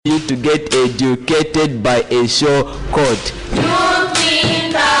to get educated by a show called You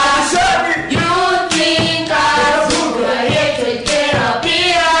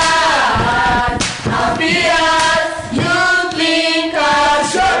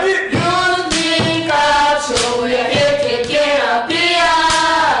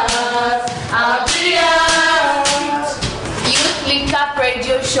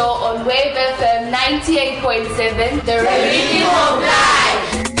think show on Wave FM 98.7, the rhythm of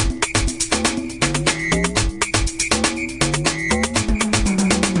life.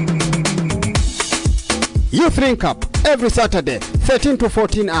 Youth Link Up every Saturday, 13 to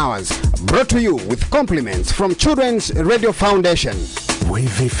 14 hours. Brought to you with compliments from Children's Radio Foundation. Wave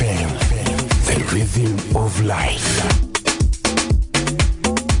FM, the rhythm of life.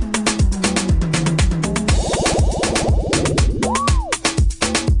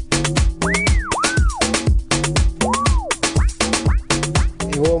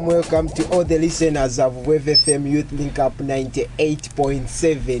 Welcome to all the listeners of Wave FM Youth Link Up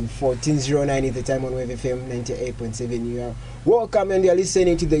 98.7. 1409 is the time on Wave FM 98.7. You are welcome and you are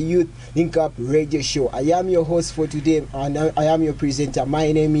listening to the Youth Link Up radio show. I am your host for today and I am your presenter.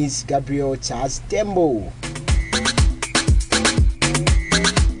 My name is Gabriel Charles Tembo.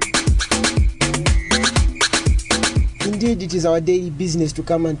 Indeed, it is our daily business to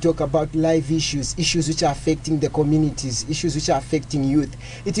come and talk about live issues which are affecting the communities, issues which are affecting youth.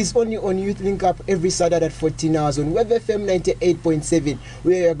 It is only on Youth Link Up every Saturday at 14 hours on Web FM 98.7,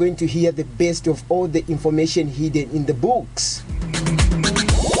 where you are going to hear the best of all the information hidden in the books.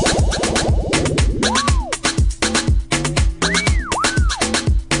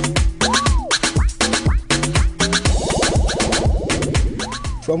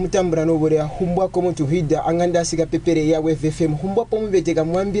 Mutambura n'obulya humbwa komu tuhida anganda siga pepere ya WFM humbwa pomu betega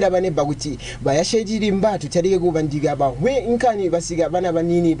mwambira bane baguti bayashejiri mbatu cyariye gubandiga ba we inkani basiga bana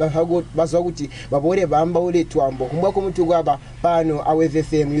banini bahago bazwaguti babore bamba ole twambo humbwa komu tugwaba pano a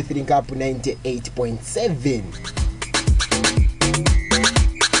WFM Youth Link Up 98.7.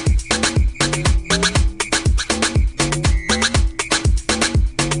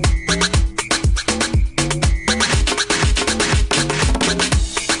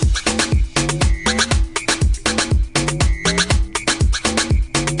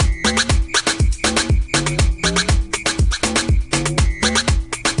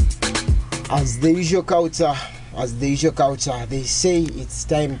 As the usual culture, they say it's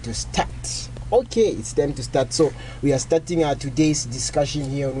time to start. Okay, it's time to start. So we are starting our today's discussion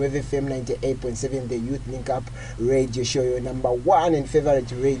here on Wave FM 98.7, the Youth Link Up radio show, your number one and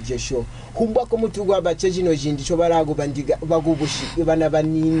favorite radio show.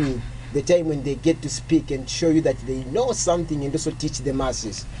 The time when they get to speak and show you that they know something and also teach the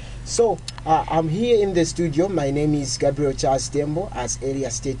masses. So I'm here in the studio. My name is Gabriel Charles Tembo, as earlier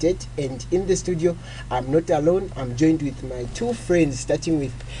stated, and in the studio I'm not alone. I'm joined with my two friends, starting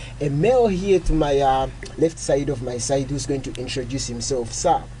with a male here to my left side of my side, who's going to introduce himself.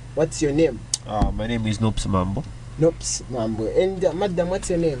 Sir, what's your name? My name is Nops Mambo. Nops Mambo. And madam, what's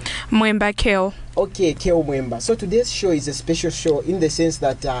your name? Mwemba Keo. Okay, Keo Mwemba. So today's show is a special show in the sense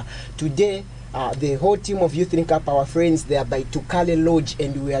that today the whole team of Youth Link Up, our friends, they are by Tukale Lodge,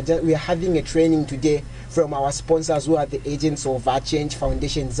 and we are having a training today from our sponsors who are the agents of our Change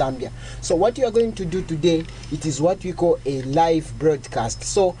Foundation Zambia. So what we are going to do today, it is what we call a live broadcast.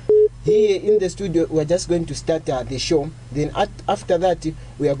 So here in the studio, we are just going to start the show. Then after that,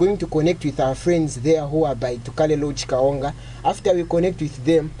 we are going to connect with our friends there who are by Tukale Lodge Kaonga. After we connect with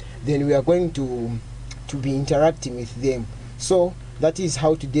them, then we are going to be interacting with them. So that is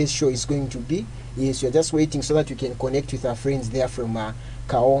how today's show is going to be. Yes, we are just waiting so that we can connect with our friends there from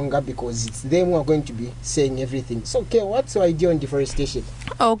Kaonga, because it's them who are going to be saying everything. So, okay, what's your idea on deforestation?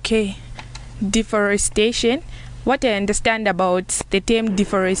 Okay, deforestation. What I understand about the term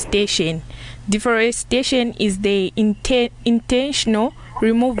deforestation. Deforestation is the intentional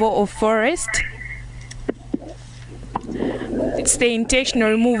removal of forest. It's the intentional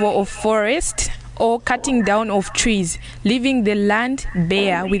removal of forest or cutting down of trees, leaving the land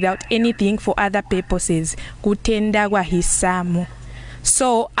bare without anything for other purposes. Kutendagwa hisamu.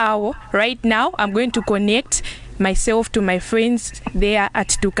 So right now I'm going to connect myself to my friends there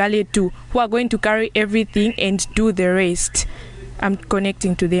at Tukale 2, who are going to carry everything and do the rest. I'm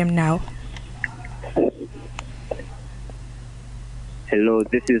connecting to them now. Hello,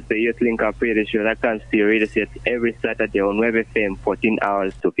 this is the Youth Link Up radio show that comes to your radio set every Saturday on Web FM 14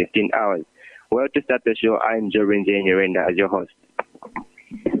 hours to 15 hours. Well, to start the show, I'm Jorin Jane Renda as your host.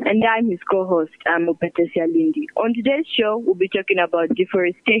 And I'm his co-host, Upetesia Lindy. On today's show, we'll be talking about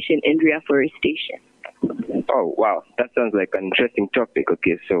deforestation and reforestation. Oh, wow. That sounds like an interesting topic.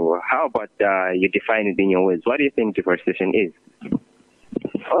 Okay, so how about you define it in your words? What do you think deforestation is?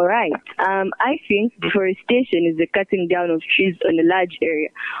 All right. I think deforestation is the cutting down of trees on a large area,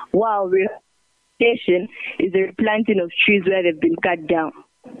 while reforestation is the replanting of trees where they've been cut down.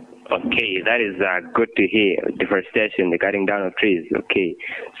 Okay, that is good to hear. Deforestation, the cutting down of trees. Okay,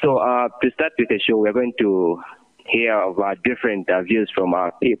 so to start with the show, we're going to hear about different views from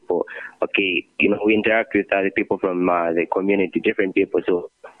our people. Okay, we interact with other people from the community, different people.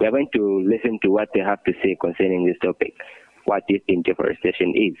 So we're going to listen to what they have to say concerning this topic. What do you think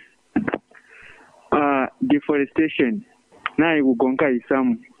deforestation is? Deforestation. Na ugonga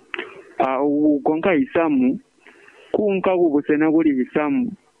isamu. Ugonga isamu. Kunka ubusena buri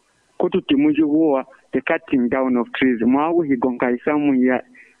isamu. Kututi mujiwa the cutting down of trees. Mwawu higonga isamu ya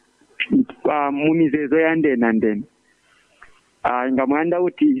mumizezo ya ndeni. Ngamwanda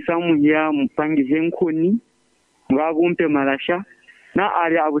uti isamu ya mpangi henkuni. Mwagumpe malasha. Na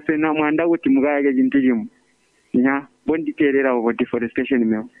ari abusena mwanda uti mugaya jintijimu. Yeah, one detail about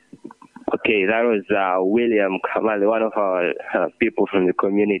deforestation. Okay, that was William Kamali, one of our people from the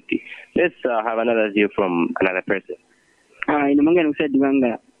community. Let's have another view from another person. In the Mangan said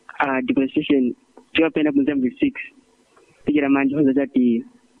deforestation, Japan up November 6. Pigira manjo that the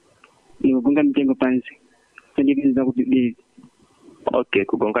Kugonga Mtengo Pans. Okay,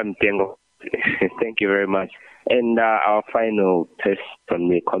 Kugonga Mtengo. Thank you very much. And our final test from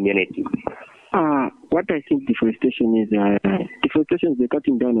the community. What I think deforestation is the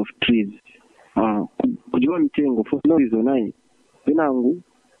cutting down of trees. Kujua mtengo for no reason nai. Binangu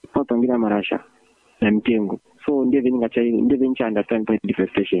papangira marasha na mtengo. So ndivyo understand by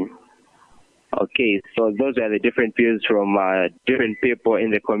deforestation. Okay, so those are the different views from different people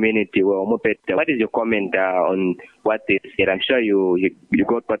in the community. Well, what is your comment on what they said? I'm sure you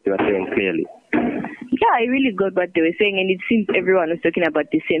got what they were saying clearly. Yeah, I really got what they were saying, and it seems everyone was talking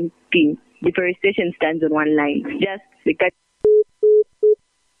about the same thing. Deforestation stands on one line. Just because.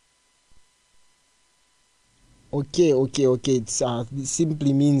 Okay. It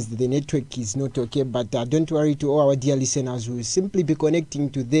simply means the network is not okay, but don't worry to all our dear listeners. We'll simply be connecting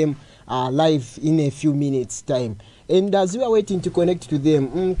to them live in a few minutes' time. And as we are waiting to connect to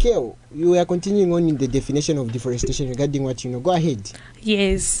them, Keo, you are continuing on in the definition of deforestation regarding what you know. Go ahead.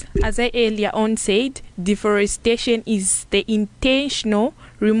 Yes, as I earlier on said, deforestation is the intentional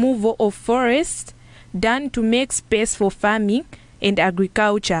removal of forests done to make space for farming and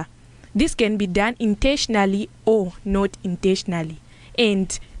agriculture. This can be done intentionally or not intentionally.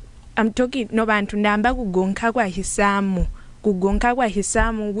 And I'm talking no bantu ndamba kugonka kwa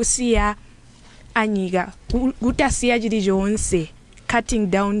hisamu gusiya anyiga gutasiya jiri jonse cutting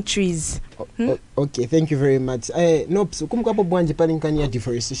down trees. Okay, thank you very much. Nops, kumkapo bwanje palinkani ya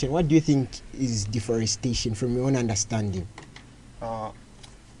deforestation. What do you think is deforestation from your own understanding?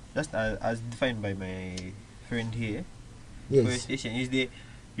 Just as defined by my friend here, yes. Deforestation is the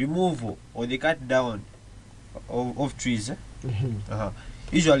removal or the cut down of trees,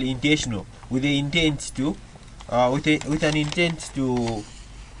 usually intentional, with the intent to, with an intent to,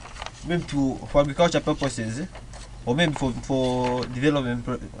 maybe for agriculture purposes, or maybe for development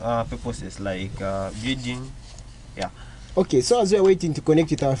purposes like building, yeah. Okay, so as we are waiting to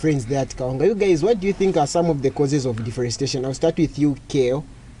connect with our friends there at Kaonga, you guys, what do you think are some of the causes of deforestation? I'll start with you, Keo.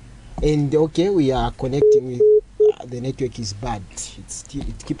 And okay, we are connecting with the network is bad.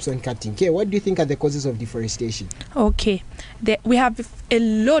 It keeps on cutting. Okay, what do you think are the causes of deforestation? Okay, we have a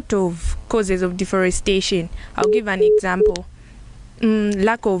lot of causes of deforestation. I'll give an example.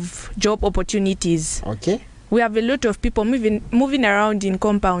 Lack of job opportunities. Okay. We have a lot of people moving around in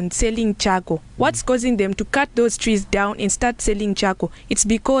compounds selling charcoal. What's causing them to cut those trees down and start selling charcoal? It's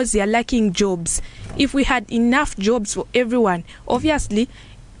because they are lacking jobs. If we had enough jobs for everyone, obviously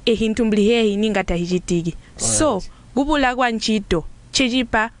so gubula kwa nchito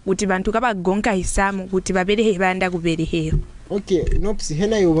chejipa kuti bantu kabagonka hisamu kuti baberehe banda kubereheyo. Okay, nops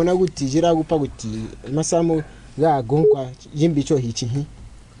hena yobona kuti jira gupa kuti masamu ga gonkwa jimbicho hichi hi.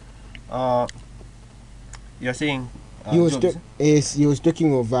 You're saying jobs? Yes, he was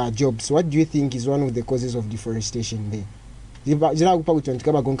talking of jobs. What do you think is one of the causes of deforestation there? Jira gupa kuti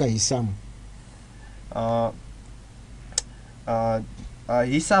kabagonka hisamu.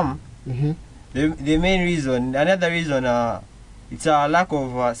 Hisam, the main reason, another reason, it's a lack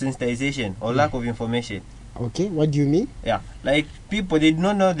of sensitization or lack of information. Okay, what do you mean? Yeah, like people, they do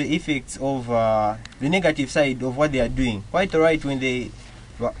not know the effects of the negative side of what they are doing. Quite alright, when they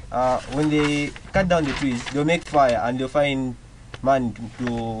cut down the trees, they'll make fire and they'll find man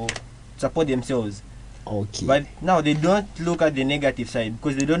to support themselves. Okay. But now they don't look at the negative side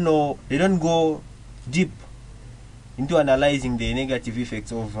because they don't know, they don't go deep into analyzing the negative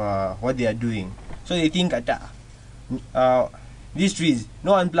effects of what they are doing. So they think that these trees,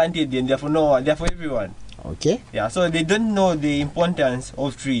 no one planted them, therefore they're for everyone. Okay. Yeah, so they don't know the importance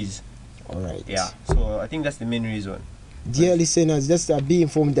of trees. All right. Yeah, so I think that's the main reason. Dear listeners, just be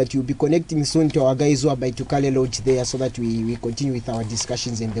informed that you'll be connecting soon to our guys who are by Tukale Lodge there, so that we continue with our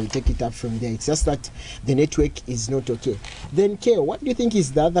discussions and they'll take it up from there. It's just that the network is not okay. Then, Kay, what do you think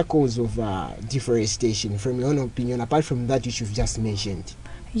is the other cause of deforestation, from your own opinion, apart from that which you've just mentioned?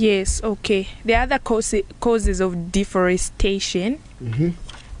 Yes, okay. The other causes of deforestation,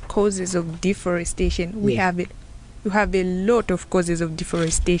 causes of deforestation, we have a lot of causes of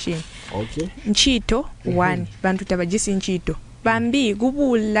deforestation. Okay. Nchito, one, bantu tabajisi nchito. Bambi,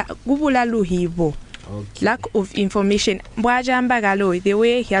 gubula luhibo. Okay. Lack of information. Mbwajamba galo, the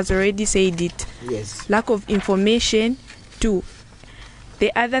way he has already said it. Yes. Lack of information, too.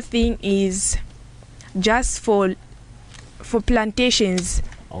 The other thing is just for plantations.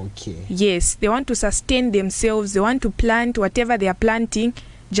 Okay. Yes, they want to sustain themselves. They want to plant whatever they are planting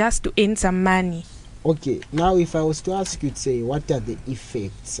just to earn some money. Okay, now if I was to ask you to say what are the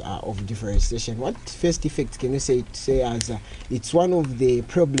effects of deforestation, what first effect can you say as it's one of the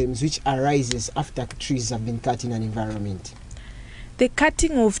problems which arises after trees have been cut in an environment? The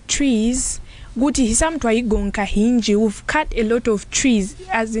cutting of trees, we've cut a lot of trees.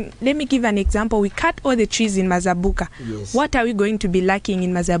 As in, let me give an example. We cut all the trees in Mazabuka. Yes. What are we going to be lacking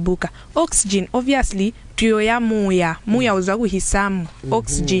in Mazabuka? Oxygen, obviously. Muya uzagu hisamu.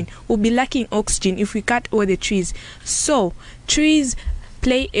 Oxygen. We'll be lacking oxygen if we cut all the trees. So, trees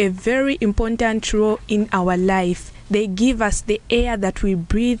play a very important role in our life. They give us the air that we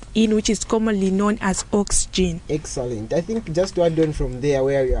breathe in, which is commonly known as oxygen. Excellent. I think just to add on from there,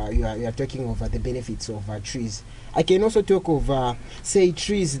 where you are talking over the benefits of trees, I can also talk of say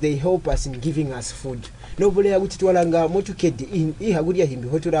trees. They help us in giving us food. Nobody agutitwalanga motukedi in ihagudia himbi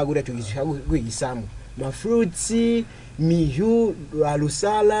hotura agura tuyisamu. Ma fruits, mihu,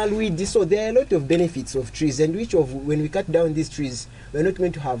 alusala, luidi. So there are a lot of benefits of trees, and when we cut down these trees, we're not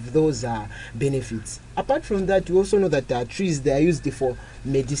going to have those benefits. Apart from that, we also know that trees, they are used for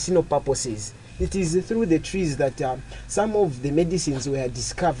medicinal purposes. It is through the trees that some of the medicines were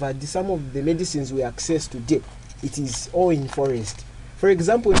discovered, some of the medicines we access today. It is all in forest. For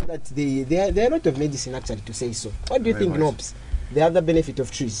example, that there are a lot of medicine actually, to say so. What do you think, Nobs? The other benefit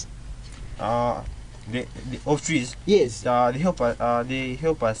of trees? Of trees, yes, they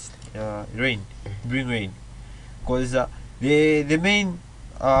help us bring rain, because the main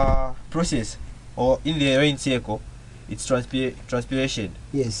process or in the rain cycle, it's transpiration.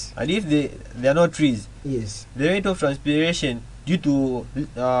 Yes. And if there are no trees, yes, the rate of transpiration due to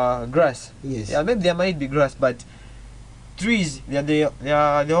grass, yes, yeah, maybe there might be grass, but trees, they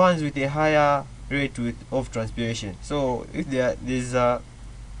are the ones with a higher rate of transpiration. So if there are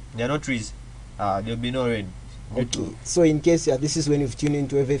no trees, there'll be no rain. Okay, so in case this is when you've tuned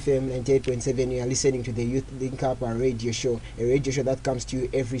into FFM 98.7, you are listening to the Youth Link Up radio show, a radio show that comes to you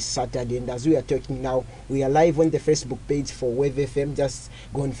every Saturday. And as we are talking now, we are live on the Facebook page for Wave FM. Just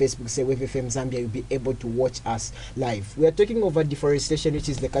go on Facebook, say Wave FM Zambia, you'll be able to watch us live. We are talking over deforestation, which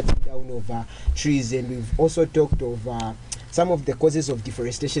is the cutting down of trees, and we've also talked of some of the causes of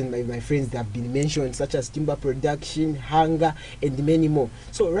deforestation by my friends that have been mentioned, such as timber production, hunger, and many more.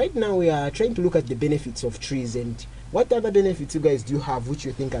 So right now we are trying to look at the benefits of trees, and what other benefits you guys do have, which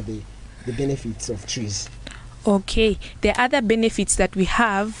you think are the benefits of trees? Okay, the other benefits that we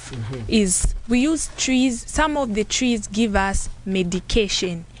have is we use trees. Some of the trees give us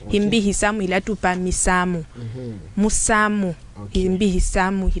medication. Himbi hisamu hilatupa misamu. Musamu. Himbi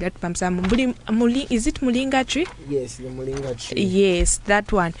hisamu hilatupa misamu. Is it mulinga tree? Yes, the mulinga tree. Yes,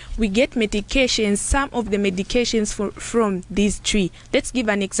 that one. We get medications, some of the medications from this tree. Let's give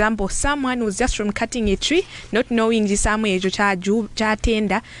an example. Someone was just from cutting a tree, not knowing jisamu ejo cha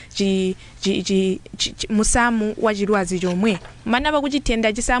tenda, musamu wajirwazi jomwe. Mana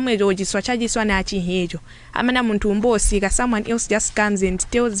bakujitenda jisamu ejo jiswa chajiswa na chihejo. Amana muntu mbosi, someone else just comes and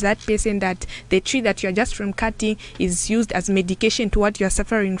tells that person that the tree that you are just from cutting is used as medication to what you are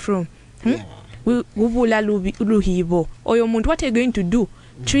suffering from. Gubula luhibo. Oyo muntu, what are you going to do?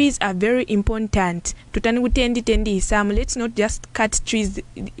 Trees are very important. Let's not just cut trees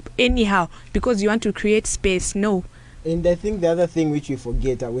anyhow because you want to create space. No. And I think the other thing which we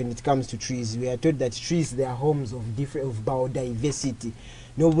forget when it comes to trees, we are told that trees, they are homes of biodiversity.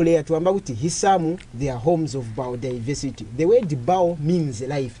 Nobody atuamba kuti hisamu, they are homes of biodiversity. The word bio means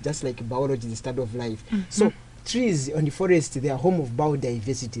life, just like biology is the study of life. So trees on the forest, they are home of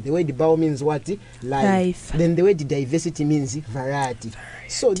biodiversity. The word bio means what? Life. Then the word diversity means variety.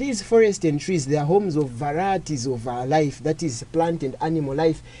 So these forests and trees, they are homes of varieties of life, that is plant and animal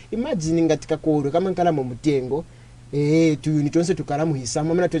life. Imagine ngatika koro kama nkala mu mutengo tuyuni tonse tukala mu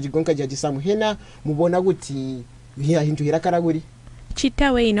hisamu amana tojigonka jaji samu hena mubona kuti hiya hintu hirakara guri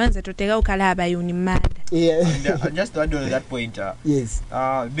chitawe inonza totega ukala abayuni mad. And just to add on that point, yes,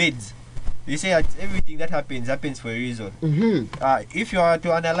 beds. They say that everything that happens for a reason. If you are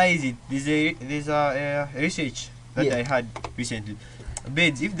to analyze it, there's a research that I had recently.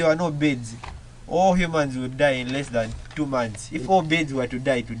 Beds, if there were no beds, all humans would die in less than 2 months. If all beds were to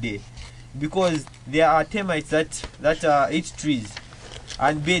die today, because there are termites that eat trees,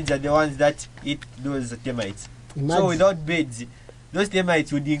 and beds are the ones that eat those termites. Imagine. So without beds, those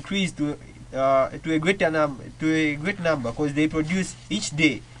termites would increase to a great number because they produce each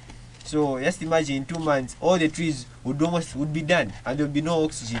day. So just imagine in 2 months all the trees would be done and there would be no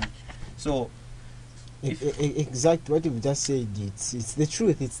oxygen. So exactly what you've just said, it's the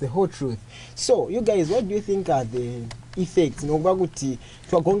truth, it's the whole truth. So you guys, what do you think are the effects? Nobaguti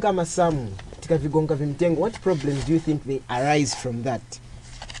twagonga masamu tikavigonga vimtengo, what problems do you think they arise from that?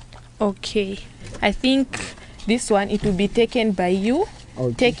 Okay, I think this one it will be taken by you.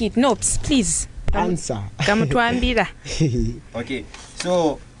 Okay. Take it. No, please answer. Kamutuambira. Okay,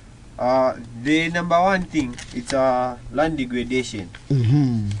 so the number one thing, it's land degradation.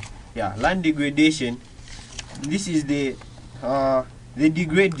 Yeah, land degradation. This is the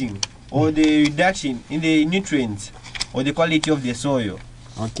degrading or the reduction in the nutrients or the quality of the soil.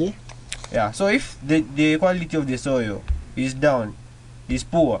 Okay. Yeah, so if the quality of the soil is down, is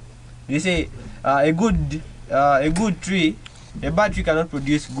poor, they say a good tree, a bad tree cannot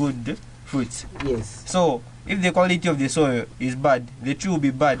produce good fruits. Yes. So if the quality of the soil is bad, the tree will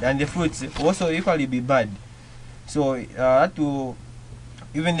be bad, and the fruits also equally be bad. So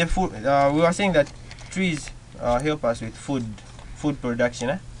even the food, we were saying that trees help us with food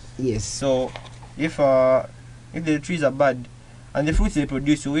production. Yes. So if the trees are bad, and the fruits they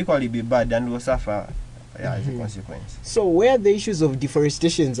produce will equally be bad and will suffer as a consequence. So where the issues of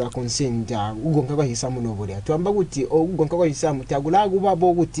deforestation are concerned, ugonka kwa hisamu nobolia tuamba kuti ugonka kwa hisamu tagulagu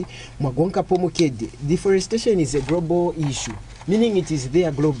babo kuti mwagonka pomukede. Deforestation is a global issue, meaning it is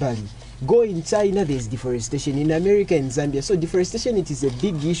there globally. Go in China, there is deforestation. In America and Zambia. So deforestation, it is a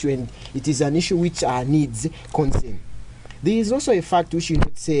big issue, and it is an issue which needs concern. There is also a fact which you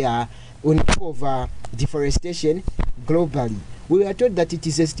would say on top of deforestation globally. We are told that it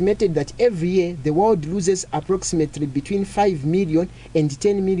is estimated that every year the world loses approximately between 5 million and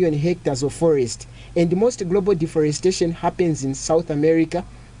 10 million hectares of forest. And most global deforestation happens in South America.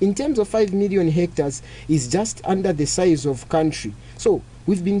 In terms of 5 million hectares, is just under the size of country. So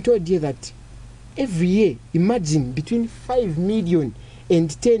we've been told here that every year, imagine between 5 million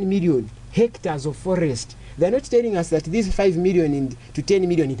and 10 million hectares of forest. They're not telling us that these 5 million to 10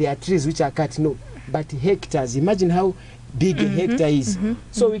 million, they are trees which are cut, no, but hectares. Imagine how big a hectare is.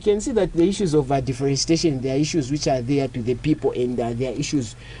 So we can see that the issues of deforestation, there are issues which are there to the people, and there are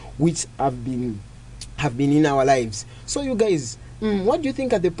issues which have been in our lives. So you guys, what do you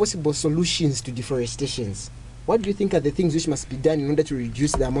think are the possible solutions to deforestations? What do you think are the things which must be done in order to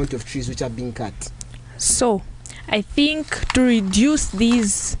reduce the amount of trees which are being cut? So I think to reduce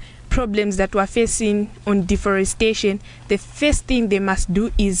these problems that we're facing on deforestation, the first thing they must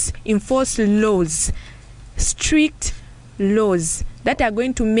do is enforce laws, strict laws that are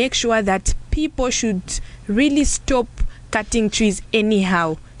going to make sure that people should really stop cutting trees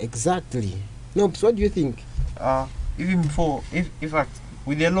anyhow. Exactly. No, so what do you think? Even before, in fact,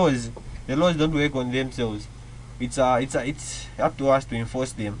 with the laws don't work on themselves. It's up to us to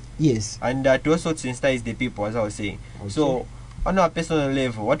enforce them. Yes. And to also sensitize the people, as I was saying. Okay. So on our personal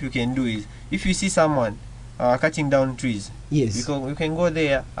level, what we can do is, if you see someone cutting down trees, yes, we can go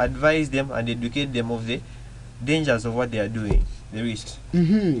there, advise them, and educate them of the dangers of what they are doing, the risks.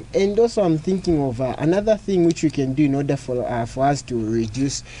 And also I'm thinking of another thing which we can do in order for us to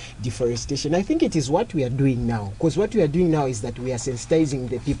reduce deforestation. I think it is what we are doing now, because what we are doing now is that we are sensitizing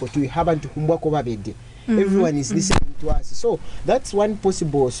the people to haven't to everyone is listening to us. So that's one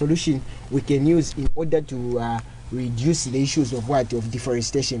possible solution we can use in order to reduce the issues of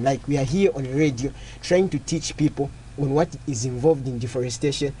deforestation. Like we are here on radio trying to teach people on what is involved in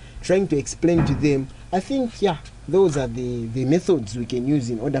deforestation, trying to explain to them. I think, those are the methods we can use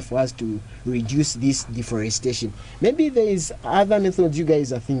in order for us to reduce this deforestation. Maybe there is other methods you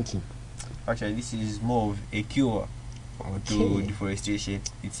guys are thinking. Actually, this is more of a cure to deforestation.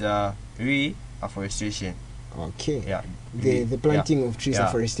 It's a Afforestation. Okay. Yeah. The planting of trees,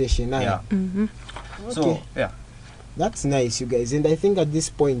 afforestation. So yeah, that's nice, you guys. And I think at this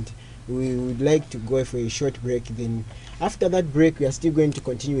point we would like to go for a short break. Then after that break, we are still going to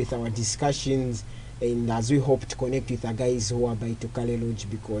continue with our discussions, and as we hope to connect with our guys who are by Tokale Lodge,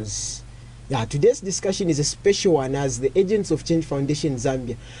 because today's discussion is a special one, as the agents of Change Foundation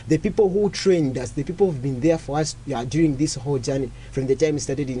Zambia, the people who trained us, the people who've been there for us during this whole journey from the time it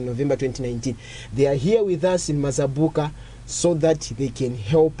started in November 2019, they are here with us in Mazabuka so that they can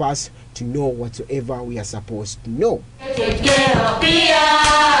help us to know whatsoever we are supposed to know.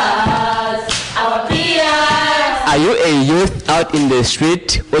 Are you a youth out in the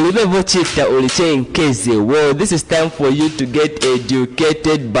street? Well, this is time for you to get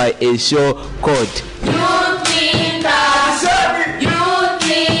educated by a show called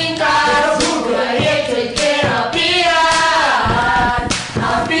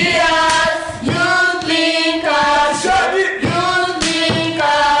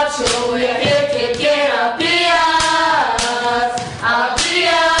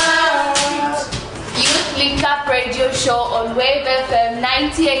Show on Wave FM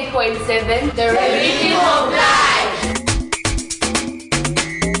 98.7, the rhythm of life.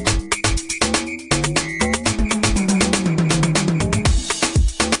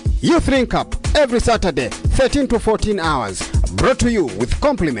 Youth Link Up every Saturday, 13 to 14 hours. Brought to you with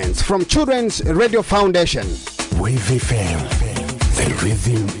compliments from Children's Radio Foundation. Wave FM, the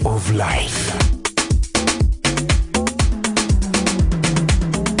rhythm of life.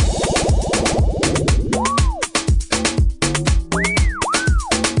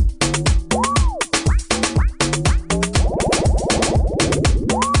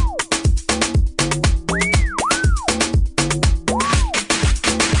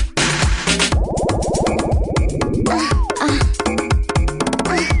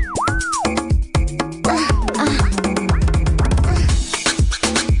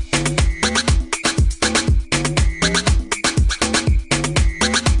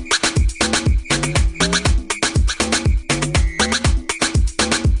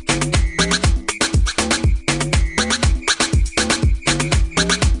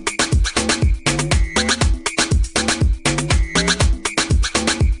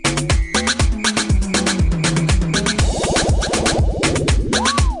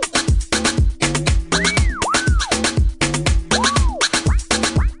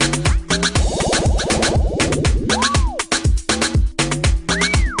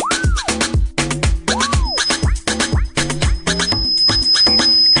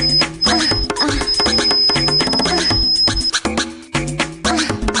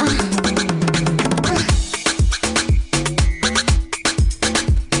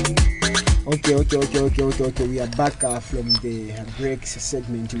 Okay, we are back from the break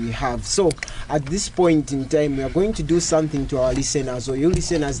segment we have. So at this point in time, we are going to do something to our listeners, or you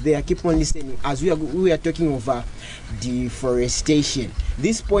listeners there, keep on listening, as we are talking over deforestation.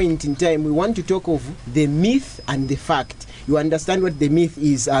 This point in time, we want to talk of the myth and the fact. You understand what the myth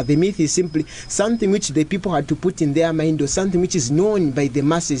is? The myth is simply something which the people had to put in their mind, or something which is known by the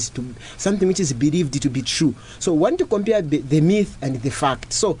masses, to something which is believed to be true. So we want to compare the myth and the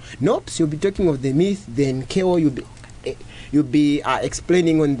fact. So Nops, you'll be talking of the myth, then Keo, you'll be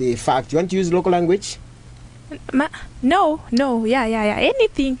explaining on the fact. You want to use local language? No, yeah.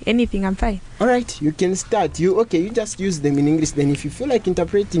 Anything, I'm fine. All right, you can start. You just use them in English. Then if you feel like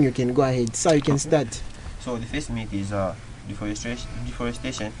interpreting, you can go ahead. So you can start. So the first myth is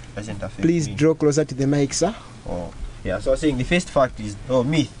deforestation doesn't affect Please me. draw closer to the mic, sir. Oh, yeah. So I was saying the first fact is,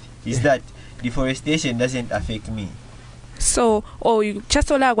 myth is that deforestation doesn't affect me. So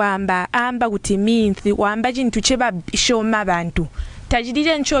chasola wamba amba kuti myth wamba chintu cheba shoma bantu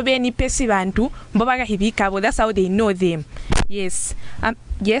tajidije nchobe ni pesi bantu mbobaga hibikabo. That's how they know them. Yes, and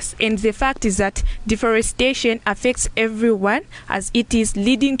the fact is that deforestation affects everyone, as it is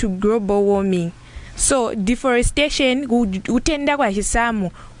leading to global warming. So deforestation utenda kwa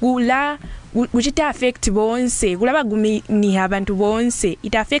hisamu uchita affect bonse gulaba gumi ni abantu bonse.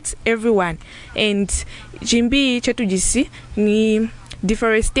 It affects everyone, and jimbi chetujisi ni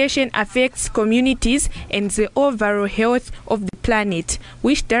deforestation affects communities and the overall health of the planet,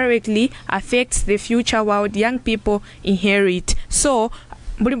 which directly affects the future world young people inherit. So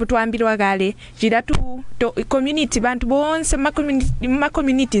mbuli mutwambirwa gale jidatu to community bantu bonse ma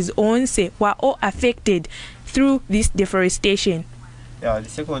communities onse were all affected through this deforestation. Yeah, the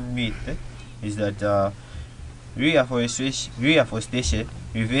second myth is that reforestation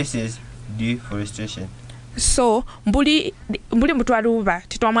reverses deforestation. So mbuli mutwaluba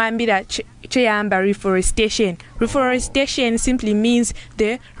titwamwambira cheyamba reforestation. Reforestation simply means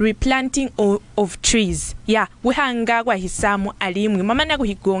the replanting of trees. Yeah, wihanga kwa hisamu alimwe. Mamana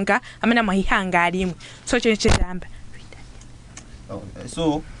kuhigonga, amana mahihanga alimwe. So cheyamba.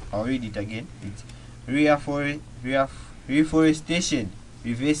 So I'll read it again. It's reforestation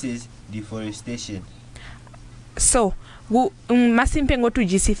reverses deforestation. So masimpe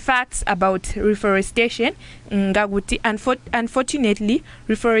ngotujisi facts about reforestation ngaguti. Unfortunately,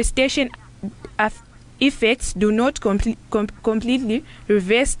 reforestation effects do not completely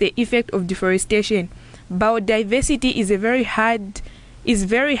reverse the effect of deforestation. Biodiversity is very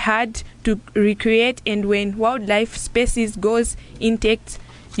hard to recreate, and when wildlife species goes intact,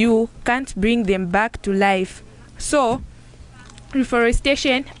 you can't bring them back to life. So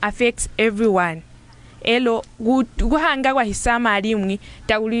reforestation affects everyone. Elo guhanga kwa hisama alimwi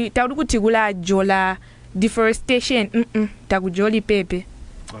taguli kutigula jola deforestation tagujoli pepe.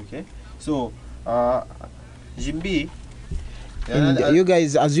 Okay, so Jimbi, and you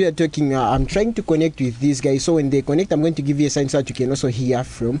guys, as we are talking, I'm trying to connect with these guys. So when they connect, I'm going to give you a sign so that you can also hear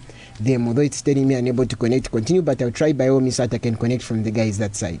from them. Although it's telling me unable to connect, continue. But I'll try by all means that I can connect from the guys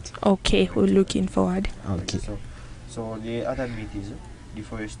that side. Okay, we're looking forward. Okay. So the other myth is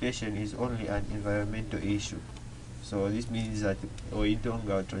deforestation is only an environmental issue. So this means that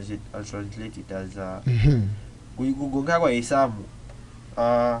I'll translate it as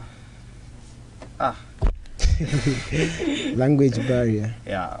language barrier.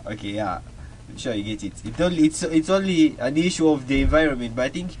 Yeah, okay, yeah. I'm sure you get it. It's only an issue of the environment, but I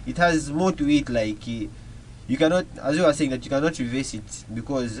think it has more to it. Like you cannot, as you were saying, that you cannot reverse it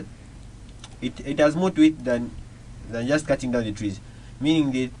because it has more to it than just cutting down the trees.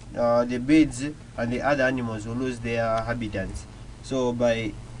 Meaning the birds and the other animals will lose their habitats. So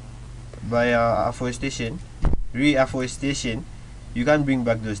by afforestation, reforestation, you can bring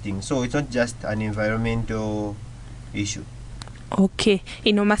back those things. So it's not just an environmental issue. Okay,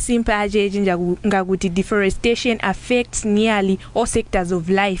 masimpa ajeje ngaguti deforestation affects nearly all sectors of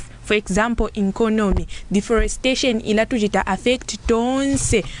life. For example, economy, deforestation ilatujita affect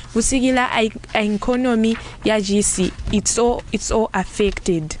tonse usigila economy ya GC. It's all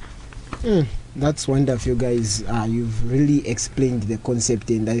affected. That's wonderful, guys. You've really explained the concept,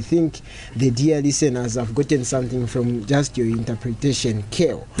 and I think the dear listeners have gotten something from just your interpretation,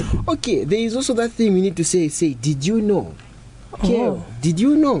 Kale. Okay, there is also that thing we need to say, did you know? Kale, did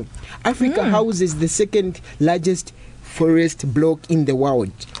you know Africa houses the second largest forest block in the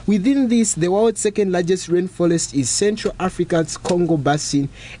world? Within this, the world's second largest rainforest is Central Africa's Congo Basin,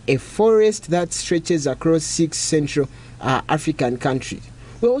 a forest that stretches across 6 Central African countries.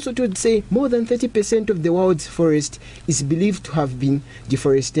 We're also told to say more than 30% of the world's forest is believed to have been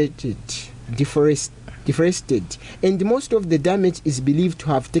deforested, and most of the damage is believed to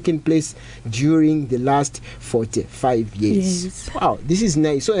have taken place during the last 45 years. Yes. Wow, this is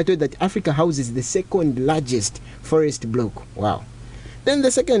nice. So I thought that Africa houses the second largest forest block. Wow. Then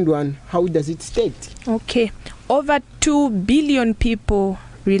the second one, how does it state? Okay, over 2 billion people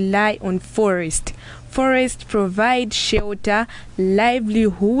rely on forest. Forests provide shelter,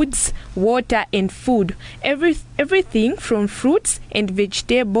 livelihoods, water, and food. Everything from fruits and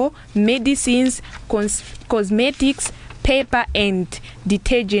vegetable, medicines, cosmetics, paper, and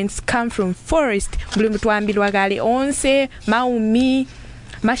detergents come from forest. Tuambilwa gale onse, maumi,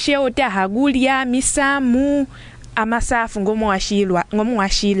 mashelter hagulya, misamu, amasafu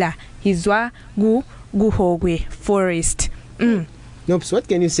ngomuwashila hizwa guhogwe forest. Nope. So what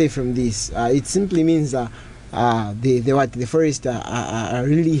can you say from this? It simply means the forest are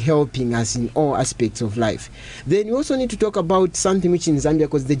really helping us in all aspects of life. Then you also need to talk about something which in Zambia,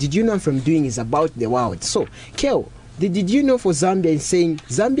 because the did you know from doing is about the world. So, Kel, the did you know for Zambia is saying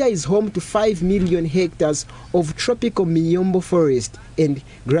Zambia is home to 5 million hectares of tropical Miombo forest and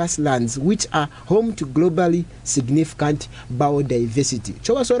grasslands, which are home to globally significant biodiversity.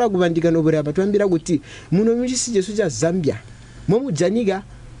 Choba sora gubandika nobora batwambira guti muno mujisije suja Zambia. Momu janiga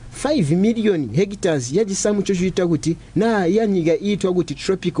 5 million hectares yajisamu chochita kuti na yanyiga itwa kuti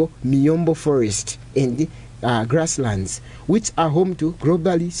tropical Miombo forest and grasslands, which are home to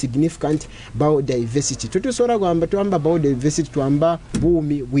globally significant biodiversity. Totusora kwamba tuamba biodiversity tuamba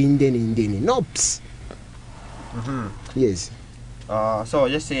bumi windeni ndeni. Nops. Yes. So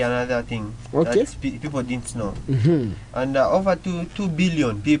just say another thing that people didn't know. And over 2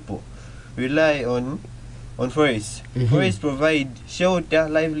 billion people rely on forests. Forests provide shelter,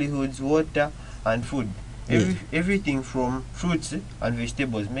 livelihoods, water, and food. Everything from fruits and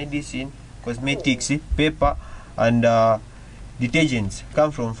vegetables, medicine, cosmetics, paper, and detergents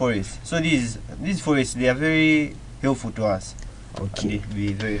come from forests. So these forests, they are very helpful to us. Okay. And it will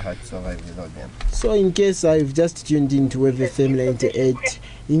be very hard to survive without them. So in case I've just tuned into Wave FM 98,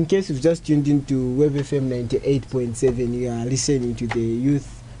 in case you've just tuned into Wave FM 98.7, you are listening to the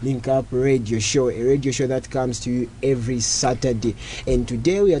Youth Link Up radio show, a radio show that comes to you every Saturday. And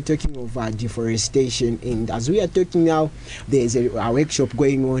today we are talking about deforestation. And as we are talking now, there's a workshop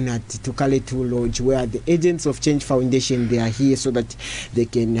going on at Tukale 2 Lodge where the agents of Change Foundation, they are here so that they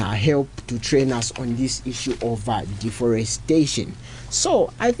can help to train us on this issue of deforestation.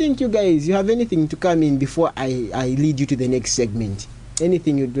 So I think you guys, you have anything to come in before I lead you to the next segment?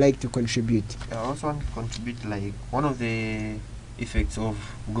 Anything you'd like to contribute? I also want to contribute, like, one of the effects of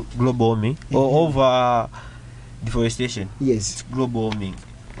global warming or of deforestation. Yes, it's global warming.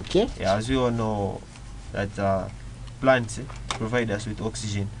 Okay. Yeah, as we all know that plants provide us with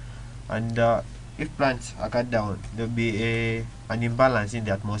oxygen, and if plants are cut down, there'll be an imbalance in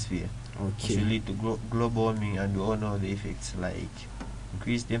the atmosphere, which will lead to global warming, and we all know the effects like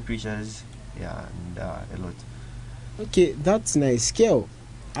increased temperatures, and a lot. Okay, that's nice. Kel,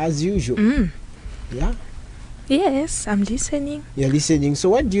 as usual. Yeah. Yes, I'm listening. You're listening. So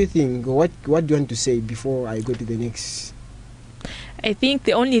what do you think? What do you want to say before I go to the next? I think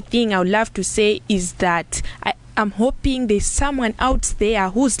the only thing I would love to say is that I'm hoping there's someone out there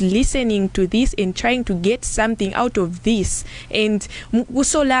who's listening to this and trying to get something out of this. And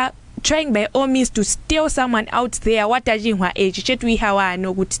Usola trying by all means to tell someone out there what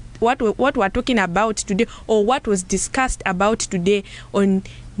we're talking about today, or what was discussed about today on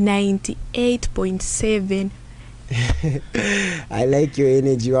 98.7. I like your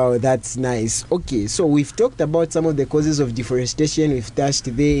energy. Wow, that's nice. Okay, so we've talked about some of the causes of deforestation. We've touched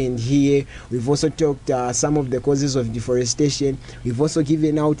there and here. We've also talked some of the causes of deforestation. We've also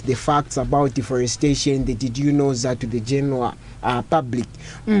given out the facts about deforestation, the did you know that to the general public.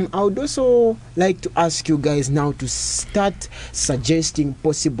 I would also like to ask you guys now to start suggesting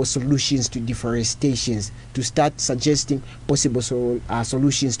possible solutions to deforestation.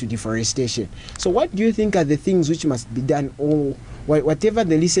 Solutions to deforestation. So what do you think are the things which must be done, or whatever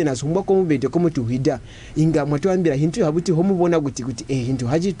the listeners to inga mwatuambira hintu habuti homubona guti hintu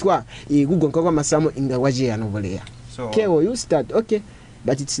hajitwa gugonkwa masamo inga waje yanovolea. So Kewo, you start. Okay,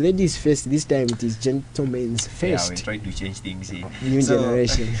 but it's ladies first this time. It is gentlemen's first. Yeah, we're trying to change things here. New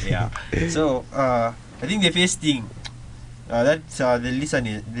generation. Yeah. So I think the first thing that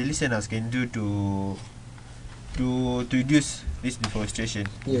the listeners can do to reduce this deforestation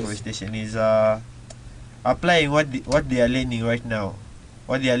is applying what they are learning right now,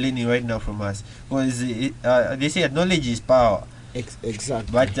 from us, because they say that knowledge is power.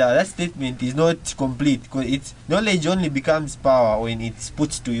 Exactly. But that statement is not complete, because it's knowledge only becomes power when it's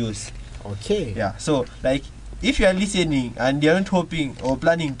put to use. Okay. Yeah. So, like, if you are listening and you're not hoping or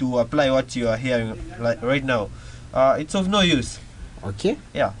planning to apply what you are hearing right now, it's of no use. Okay.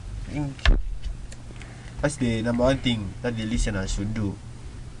 Yeah. That's the number one thing that the listeners should do.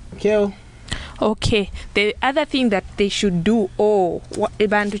 Okay, the other thing that they should do,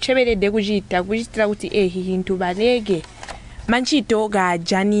 abantu cheberede kujita kuti hintu balege manchito ga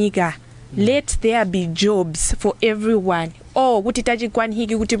janiga, let there be jobs for everyone. Kuti tajikwan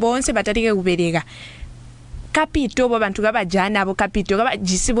hiki kuti bonse batatike kubereka kapito bantu gabajana abo kapito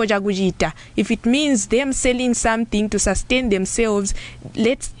gabajisibo jagujita. If it means them selling something to sustain themselves,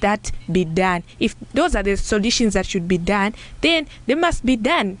 let that be done. If those are the solutions that should be done, then they must be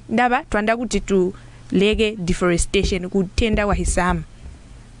done. Ndaba twanda kuti tu lege deforestation kutenda wa hisam.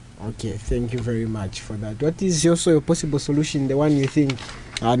 Okay, thank you very much for that. What is also a possible solution, the one you think?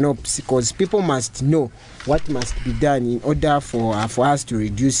 No, because people must know what must be done in order for us to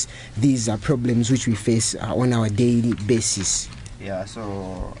reduce these problems which we face on our daily basis. Yeah,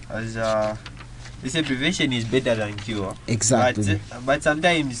 so as they say, prevention is better than cure. Exactly. But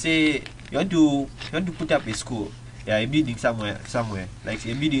sometimes say you want to put up a school, a building somewhere. Like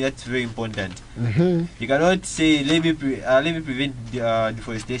a building, that's very important. Mm-hmm. You cannot say let me prevent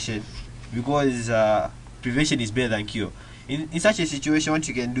deforestation, because prevention is better than cure. In such a situation, what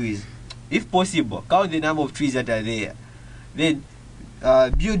you can do is, if possible, count the number of trees that are there. Then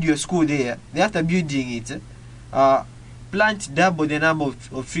build your school there. Then after building it, plant double the number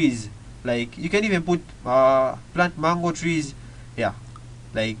of trees. Like, you can even put plant mango trees. Yeah,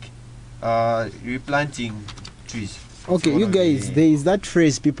 like replanting trees. Okay, you guys, there is that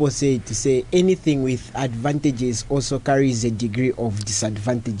phrase people say to say anything with advantages also carries a degree of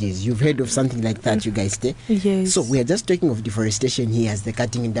disadvantages. You've heard of something like that, you guys? Yes. So we are just talking of deforestation here as the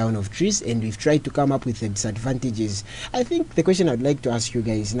cutting down of trees, and we've tried to come up with the disadvantages. I think the question I'd like to ask you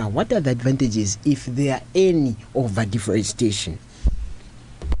guys now, what are the advantages, if there are any, of deforestation?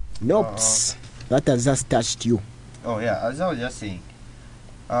 Nope. That has just touched you. Oh yeah, as I was just saying,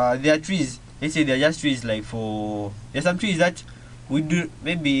 there are trees. Let's say they're just trees like for. There's some trees that we do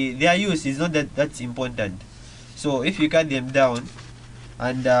maybe their use is not that's important. So if you cut them down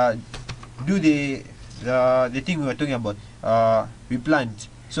and do the thing we were talking about, replant.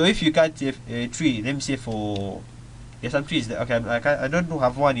 So if you cut a tree, let me say for there's some trees that, okay, I don't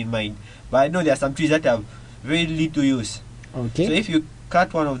have one in mind, but I know there are some trees that have very little use. Okay. So if you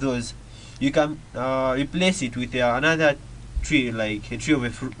cut one of those, you can replace it with another tree, like a tree of a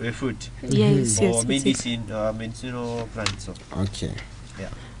fruit. Yes, or yes, medicine, medicinal plant. So Okay. yeah.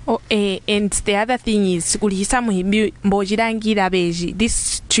 Oh, and the other thing is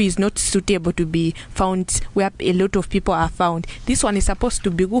this tree is not suitable to be found where a lot of people are found. This one is supposed to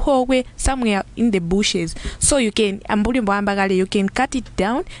be somewhere in the bushes. So you can cut it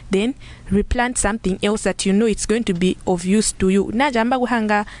down, then replant something else that you know it's going to be of use to you. Najamba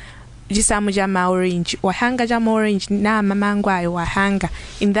guhanga jisamu jama orange, wahanga jama orange na mamangwa wahanga.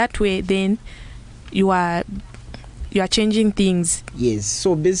 In that way, then you are changing things. Yes,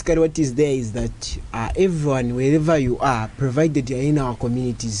 so basically what is there is that everyone, wherever you are, provided you're in our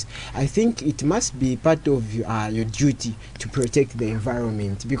communities, I think it must be part of your duty to protect the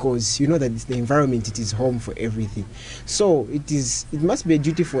environment, because you know that the environment, it is home for everything. So it must be a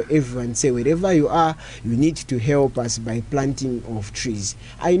duty for everyone. Say wherever you are, you need to help us by planting of trees.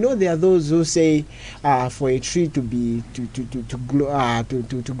 I know there are those who say for a tree to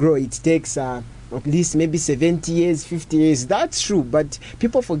grow, it takes at least maybe 70 years, 50 years. That's true, but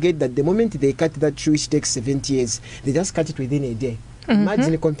people forget that the moment they cut that tree, which takes 70 years, they just cut it within a day.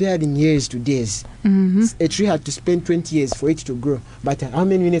 Imagine comparing years to days. A tree had to spend 20 years for it to grow, but how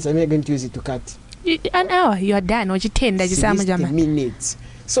many minutes am I going to use it to cut? An hour, you are done. 60 minutes.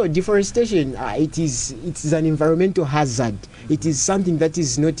 So deforestation, it is an environmental hazard. It is something that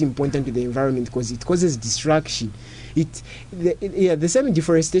is not important to the environment because it causes destruction. The same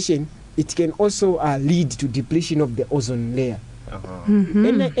deforestation, it can also lead to depletion of the ozone layer.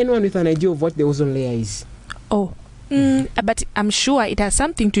 Anyone with an idea of what the ozone layer is? Oh, but I'm sure it has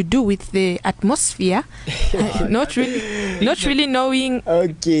something to do with the atmosphere. Not really knowing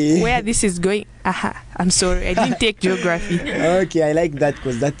where this is going. I'm sorry, I didn't take geography. Okay, I like that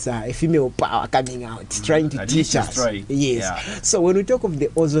because that's a female power coming out, trying to teach us. Right. Yes. Yeah. So when we talk of the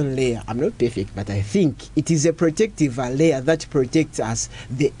ozone layer, I'm not perfect, but I think it is a protective layer that protects us,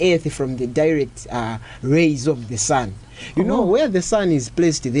 the earth, from the direct rays of the sun. You know, where the sun is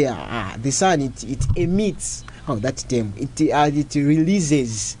placed there, the sun, it emits, that term, it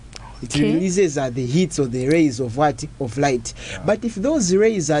releases. It releases the heat or the rays of light. Yeah. But if those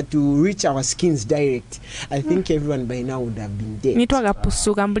rays are to reach our skins direct, I think everyone by now would have been dead.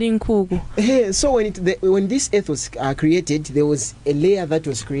 So when this earth was created, there was a layer that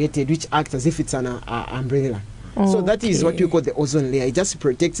was created which acts as if it's an umbrella. So that is what we call the ozone layer. It just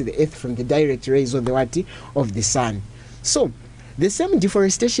protects the earth from the direct rays of the sun. So the same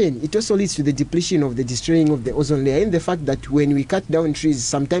deforestation, it also leads to the depletion of the destroying of the ozone layer, in the fact that when we cut down trees,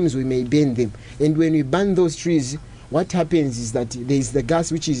 sometimes we may burn them. And when we burn those trees, what happens is that there is the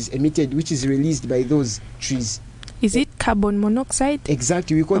gas which is emitted, which is released by those trees. Is it carbon monoxide?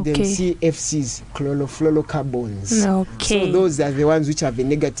 Exactly. We call them CFCs, chlorofluorocarbons. Okay. So those are the ones which have a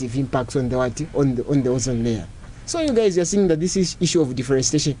negative impact on the ozone layer. So you guys are seeing that this issue of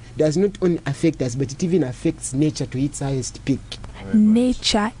deforestation does not only affect us, but it even affects nature to its highest peak.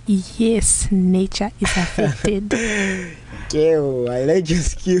 Nature, yes, nature is affected. Okay, I like your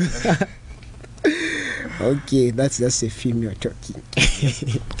skill. Okay, that's just a female talking.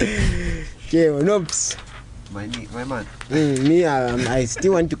 Okay, Nobs. My man. Me, I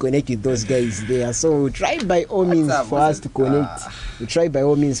still want to connect with those guys there. So try by all means for us to connect. Try by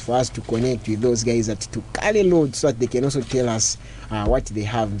all means for us to connect with those guys at Tukale Lodge so that they can also tell us what they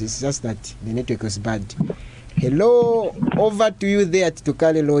have. It's just that the network was bad. Hello, over to you there at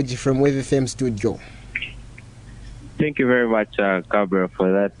Tukale Lodge from Wave FM studio. Thank you very much, Cabra,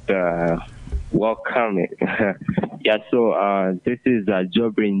 for that welcome. Yeah, so this is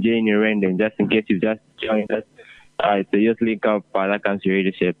Jobrin Jane Rand, and just in case you just joined us, it's a youth link up that comes to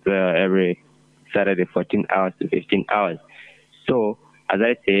leadership every Saturday, 14 hours to 15 hours. So, as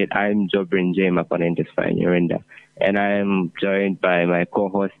I said, I'm Jobrin Jane Makonentes Nyarenda, and I am joined by my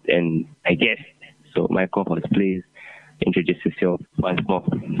co-host and my guest. So, my co-host, please introduce yourself once more.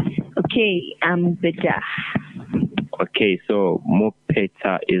 Okay, I'm Beta. Okay, so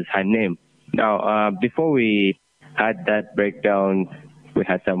Mopeta is her name. Now, before we had that breakdown, we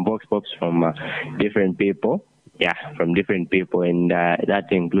had some vox pops from different people. Yeah, from different people, and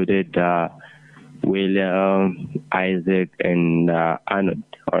that included William, Isaac, and Arnold.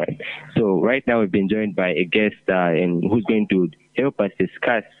 All right. So right now we've been joined by a guest and who's going to help us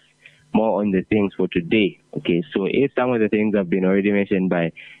discuss more on the things for today. Okay. So if some of the things have been already mentioned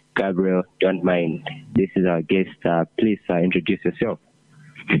by Gabriel, don't mind. This is our guest. Please introduce yourself.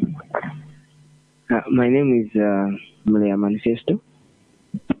 My name is Mulea Manifesto.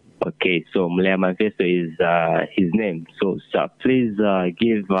 Okay, so Mulea Manifesto is his name. So, sir, please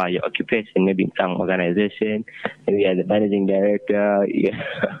give your occupation, maybe some organization, maybe as the managing director,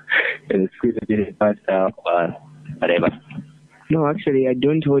 the school pastor, or whatever. No, actually, I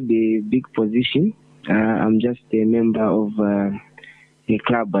don't hold a big position. I'm just a member of a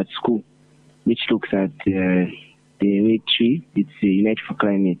club at school, which looks at the red tree. It's Unite for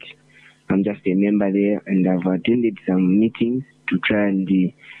Climate. I'm just a member there, and I've attended some meetings to try and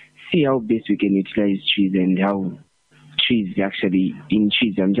see how best we can utilize trees and how trees actually in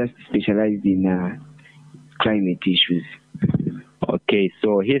trees. I'm just specialized in climate issues. Okay,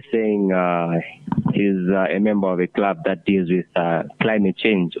 so he's saying he's a member of a club that deals with climate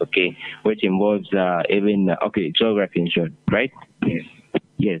change, okay, which involves geography in short, right? Yes.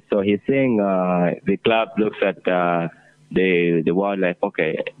 Yes, so he's saying the club looks at the wildlife,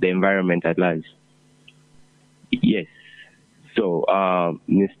 okay, the environment at large. Yes. So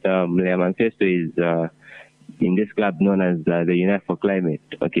Mr. Mulea Manifesto is in this club known as the Unite for Climate.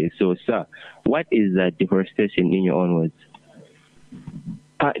 Okay, so sir, what is deforestation in your own words?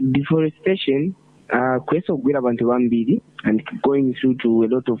 Deforestation, kwesa kugwira abantu bambiri, and going through to a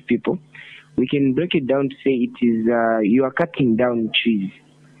lot of people. We can break it down to say it is you are cutting down trees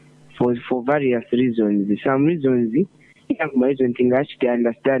for various reasons. Some reasons they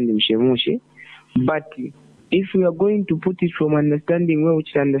understand, but if we are going to put it from understanding where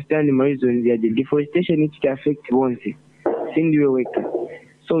which understand the reasons, the deforestation it affects once.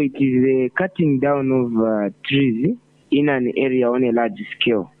 So it is a cutting down of trees in an area on a large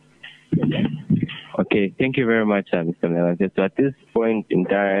scale. Okay, thank you very much, Mr. Melante. So at this point in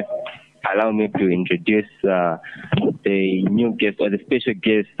time, allow me to introduce the new guest or the special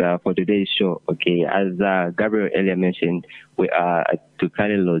guest for today's show. Okay, as Gabriel earlier mentioned, we are at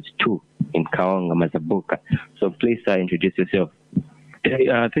Tukale Lodge 2 in Kaonga, Mazabuka. So please introduce yourself.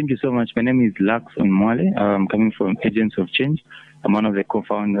 Thank you so much. My name is Lax Onmwale. I'm coming from Agents of Change. I'm one of the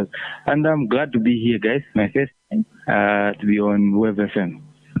co-founders. And I'm glad to be here, guys. My first time to be on Web FM.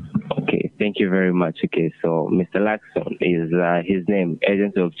 Okay, thank you very much. Okay, so Mr. Laxon is his name,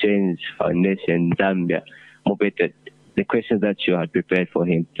 Agents of Change Foundation, Zambia. Mobeted. The questions that you had prepared for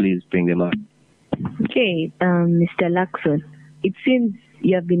him, please bring them up. Okay, Mr. Laxon, it seems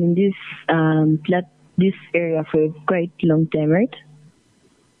you have been in this area for a quite long time, right?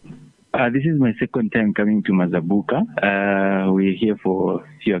 This is my second time coming to Mazabuka. We're here for a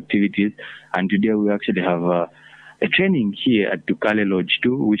few activities, and today we actually have a training here at Tukale Lodge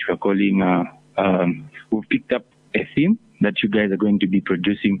 2, which we're calling, we've picked up a theme that you guys are going to be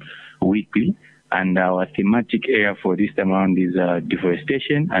producing weekly. And our thematic area for this time around is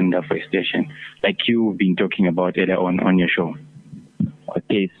deforestation and afforestation, like you've been talking about earlier on your show.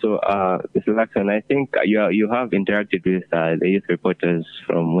 Okay, so Mr. Laxon, I think you have interacted with the youth reporters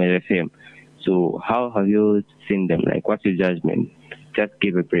from Web FM. So how have you seen them? Like, what's your judgment? Just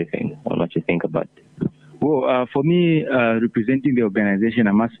give a briefing on what you think about it. Well, for me, representing the organization,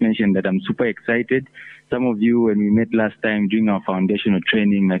 I must mention that I'm super excited. Some of you, when we met last time during our foundational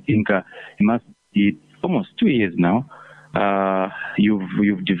training, I think it must be almost 2 years now.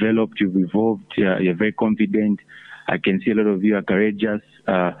 You've developed, you've evolved, you're very confident. I can see a lot of you are courageous.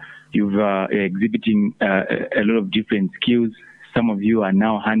 You're exhibiting a lot of different skills. Some of you are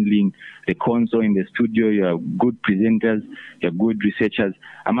now handling the console in the studio. You're good presenters. You're good researchers.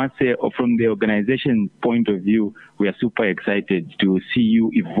 I must say, from the organization point of view, we are super excited to see you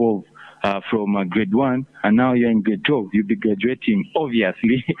evolve from grade 1, and now you're in grade 12. You'll be graduating,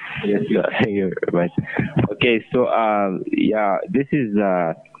 obviously. Yes, you're right. Okay, so this is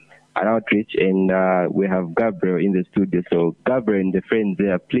an outreach, and we have Gabriel in the studio. So Gabriel and the friends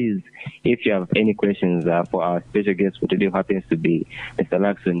there, please, if you have any questions for our special guest for today, who happens to be Mr.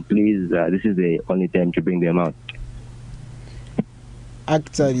 Laxon, please, this is the only time to bring them out.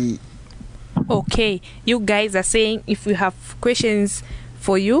 Actually, okay, you guys are saying if we have questions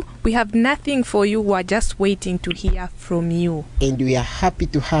for you, we have nothing for you. We're just waiting to hear from you. And we are happy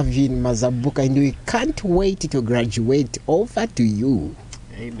to have you in Mazabuka, and we can't wait to graduate. Over to you.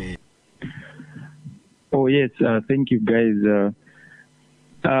 Amen. Oh, yes. Thank you, guys.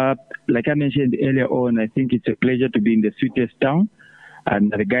 Like I mentioned earlier on, I think it's a pleasure to be in the sweetest town.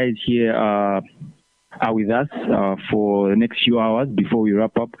 And the guys here are with us for the next few hours before we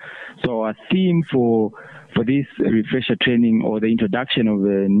wrap up. So our theme for this refresher training, or the introduction of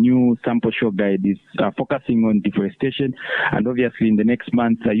a new sample show guide, is focusing on deforestation. And obviously in the next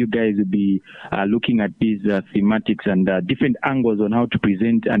month, you guys will be looking at these thematics and different angles on how to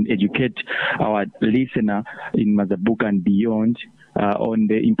present and educate our listener in Mazabuka and beyond on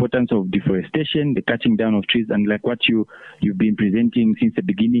the importance of deforestation, the cutting down of trees, and like what you've been presenting since the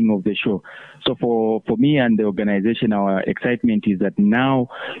beginning of the show. So for me and the organization, our excitement is that now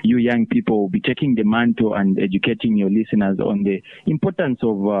you young people will be taking the mantle and educating your listeners on the importance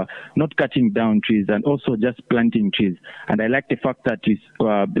of not cutting down trees and also just planting trees. And I like the fact that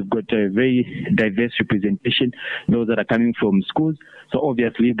we've got a very diverse representation, those that are coming from schools. So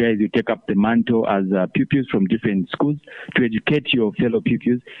obviously you guys will take up the mantle as pupils from different schools to educate your fellow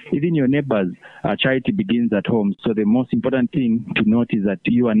pupils, even your neighbors. Charity begins at home. So the most important thing to note is that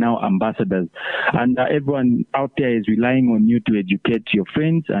you are now ambassadors, and everyone out there is relying on you to educate your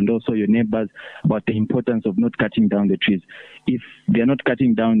friends and also your neighbors about the importance of not cutting down the trees. If they are not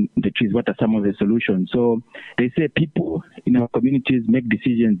cutting down the trees, what are some of the solutions? So they say people in our communities make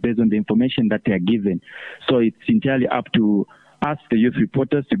decisions based on the information that they are given. So it's entirely up to us, the youth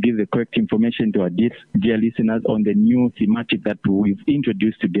reporters, to give the correct information to our dear listeners on the new thematic that we've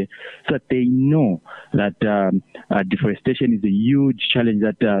introduced today, so that they know that deforestation is a huge challenge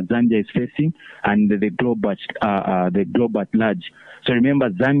that Zambia is facing, and the globe at large. So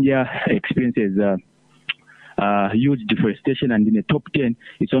remember, Zambia experiences huge deforestation, and in the top 10,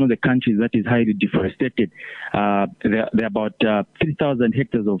 it's one of the countries that is highly deforested. There are about 3,000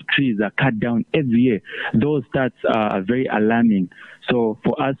 hectares of trees are cut down every year. Those stats are very alarming. So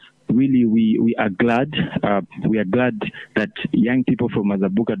for us, really, we are glad. We are glad that young people from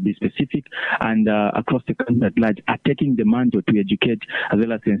Mazabuka, to be specific, and across the country at large, are taking the mantle to educate as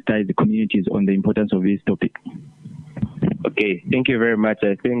well as sensitize the communities on the importance of this topic. Okay, thank you very much.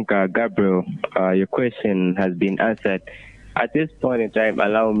 I think, Gabriel, your question has been answered. At this point in time,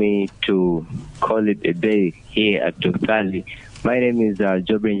 allow me to call it a day here at Tukali. My name is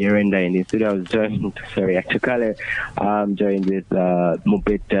Jobrin Yerenda, and in studio I was joined, I'm joined with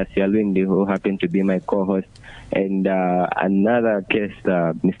Mupeta Sialwindi, who happened to be my co-host, and another guest,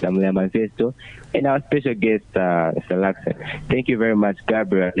 Mr. Mulema Vesto, and our special guest, Mr. Laxon. Thank you very much,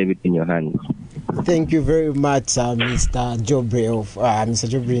 Gabriel. I leave it in your hands. Thank you very much, Mr. Jobrin,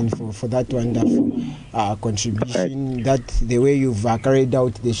 for that wonderful contribution. Right. That the way you've carried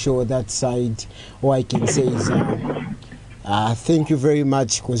out the show, that side, all I can say is thank you very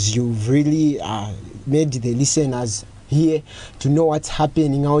much, because you've really made the listeners here to know what's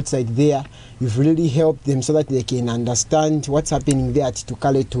happening outside there. You've really helped them so that they can understand what's happening there at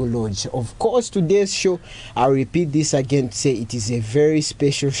Tukale 2 Lodge. Of course, today's show, I'll repeat this again to say it is a very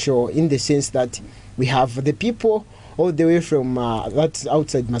special show, in the sense that we have the people all the way from that's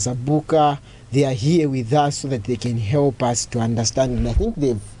outside Mazabuka. They are here with us so that they can help us to understand. And I think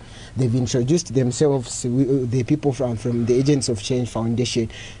they've introduced themselves, the people from the Agents of Change Foundation,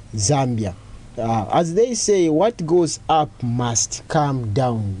 Zambia. As they say, what goes up must come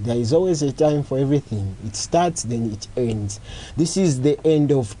down. There is always a time for everything. It starts, then it ends. This is the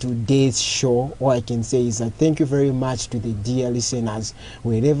end of today's show. All I can say is that thank you very much to the dear listeners.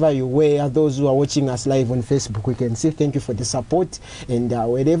 Wherever you were, those who are watching us live on Facebook, we can say thank you for the support. And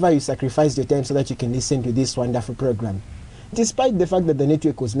wherever you sacrificed your time so that you can listen to this wonderful program. Despite the fact that the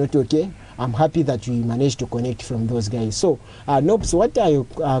network was not okay, I'm happy that we managed to connect from those guys. So, Nobs, what are your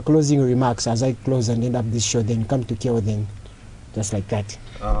closing remarks as I close and end up this show, then come to Kyo, then just like that?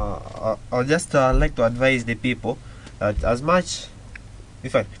 I'll just like to advise the people that as much, in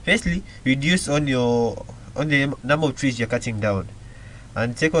fact, firstly, reduce on the number of trees you're cutting down,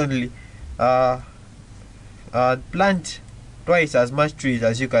 and secondly, plant twice as much trees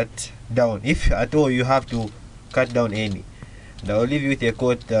as you cut down, if at all you have to cut down any. And I'll leave you with a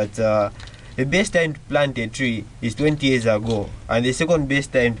quote that the best time to plant a tree is 20 years ago, and the second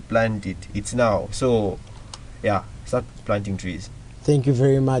best time to plant it's now. So, yeah, start planting trees. Thank you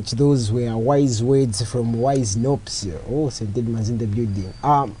very much. Those were wise words from Wise Nops. Oh, St. Edmund's in the building.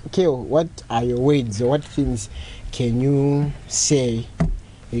 Keo, what are your words, or what things can you say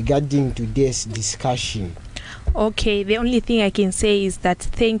regarding today's discussion? Okay, the only thing I can say is that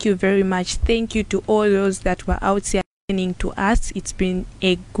thank you very much. Thank you to all those that were out there listening to us. It's been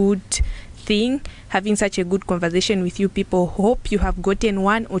a good thing having such a good conversation with you people. Hope you have gotten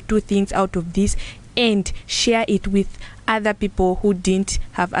one or two things out of this, and share it with other people who didn't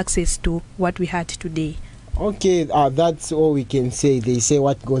have access to what we had today. Okay, that's all we can say. They say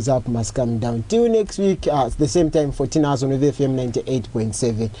what goes up must come down. Till next week, at the same time, 14 hours on FM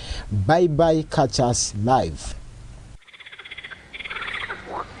 98.7. Bye bye. Catch us live.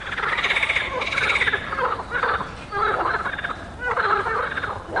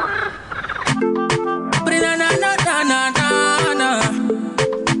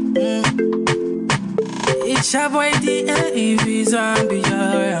 It's your boy D.A.V. Zombie,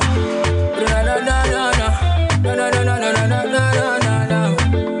 yeah.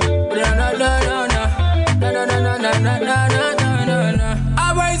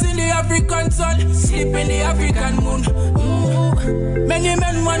 I rise in the African sun, sleep in the African moon. Many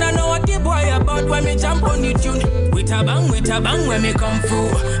men wanna know what the boy about when me jump on the tune. With a bang when me come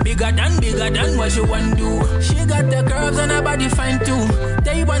through. Bigger than what she want do. She got the curves on her body fine too.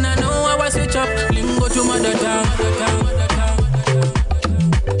 They wanna know how I switch up lingo to mother tongue.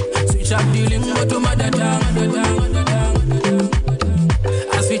 Switch up the lingo to mother tongue.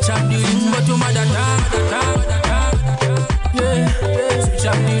 I switch up the lingo to mother tongue. Yeah, switch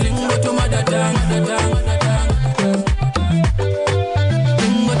up the lingo to mother tongue.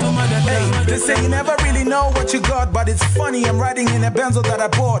 They say you never really know what you got, but it's funny, I'm riding in a Benzo that I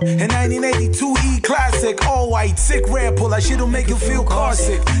bought. A 1982 E Classic, all white, sick rare pull, I shit'll make you feel car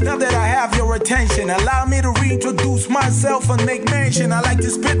sick. Now that I have your attention, allow me to reintroduce myself and make mention. I like to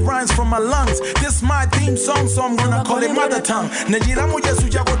spit rhymes from my lungs. This is my theme song, so I'm gonna call it mother tongue. Najira muja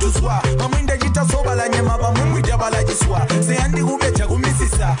suja go to swa. Mamwinda jita soba la nyama ba mungu jabala jiswa. Se andi ubecha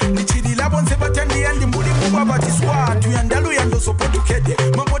kumisisa. Nichidi labon se batandi andi mbuli mbaba jiswa. Tuyandalu yando sopotu kede.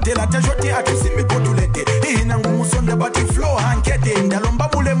 Mambotela tajoti atusimbi potulete. Hina ngumu sonda bati flow hankete. Ndalomba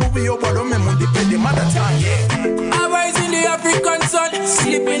bule mubi yo balome mundi pede mother tongue, yeah. I rise in the African sun,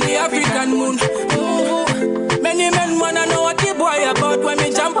 sleep in the African moon. Many men wanna know what the boy about when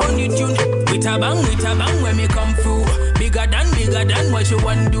me jump on the tune. With a bang when me come through. Bigger than what you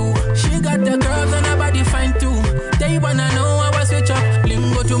want do. She got the curves on her body fine too. They wanna know how I switch up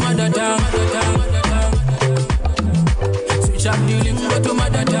lingo to mother tongue. Switch up the lingo to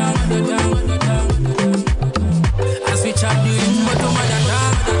mother tongue. I switch up the lingo to mother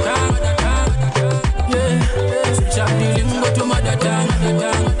tongue. Yeah, switch up the lingo to mother tongue.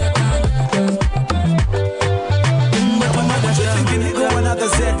 Another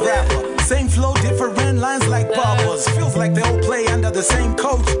Z rapper, same flow, different lines like bubbles. Feels like they all play under the same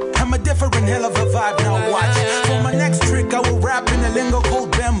coach. I'm a different hell of a vibe, now watch. For my next trick, I will rap in a lingo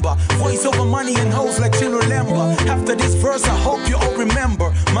called Bemba. Voice over money and hoes like Chilulemba. After this verse, I hope you all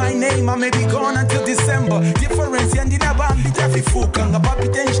remember my name. I may be gone until December. Difference yandina bambi tafifuka. Ngababi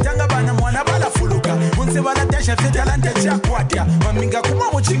tenjitanga bana mwana bala fuluka. Unse bala tesha fetalante chakwatia. Maminga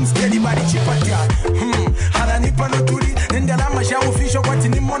kumawo chimskeli bali chipatia. Haranipa notuli. Ndalama shawu fisho kwati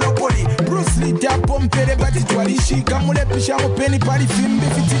ni monopoly. Bruce Lee tapo mpere bati twalishi. Kamule pisha mopeni pali fimbi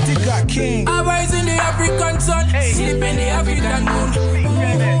fititika king. I rise in the African sun, sleep in the African moon.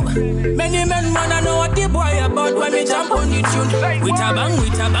 Many men wanna know what the boy about when me jump on the tune. With a bang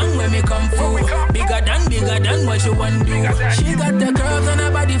when me come through. Bigger than what you want do. She got the curves on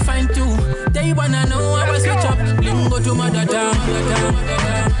her body fine too. They wanna know how I switch up lingo to mother tongue.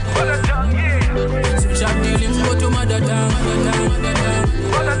 Switch up the lingo to mother tongue.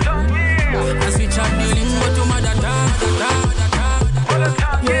 I switch up the lingo to mother tongue.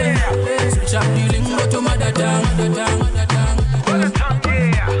 Yeah, switch up the lingo to mother tongue.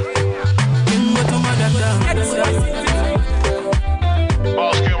 Lingo to mother tongue.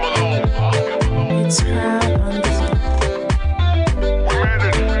 It's proud on this.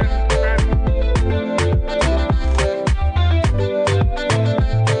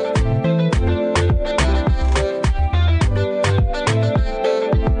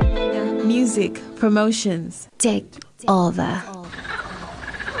 Music, promotions, take over.